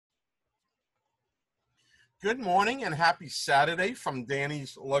Good morning and happy Saturday from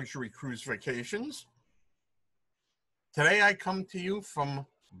Danny's Luxury Cruise Vacations. Today I come to you from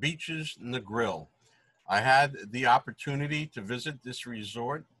Beaches Negril. I had the opportunity to visit this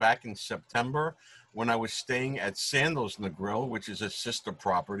resort back in September when I was staying at Sandals Negril, which is a sister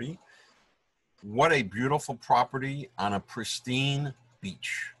property. What a beautiful property on a pristine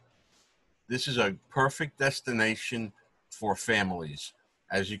beach. This is a perfect destination for families.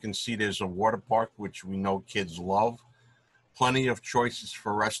 As you can see, there's a water park, which we know kids love. Plenty of choices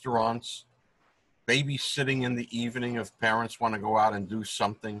for restaurants. Babysitting in the evening if parents want to go out and do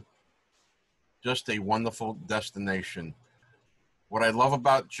something. Just a wonderful destination. What I love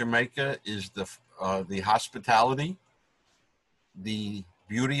about Jamaica is the hospitality, the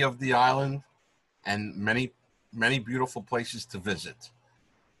beauty of the island, and many beautiful places to visit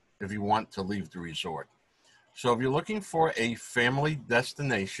if you want to leave the resort. So if you're looking for a family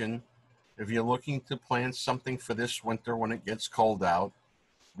destination, if you're looking to plan something for this winter when it gets cold out,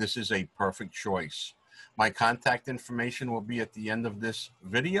 this is a perfect choice. My contact information will be at the end of this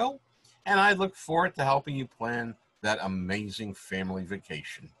video, and I look forward to helping you plan that amazing family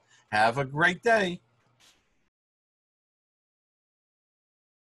vacation. Have a great day.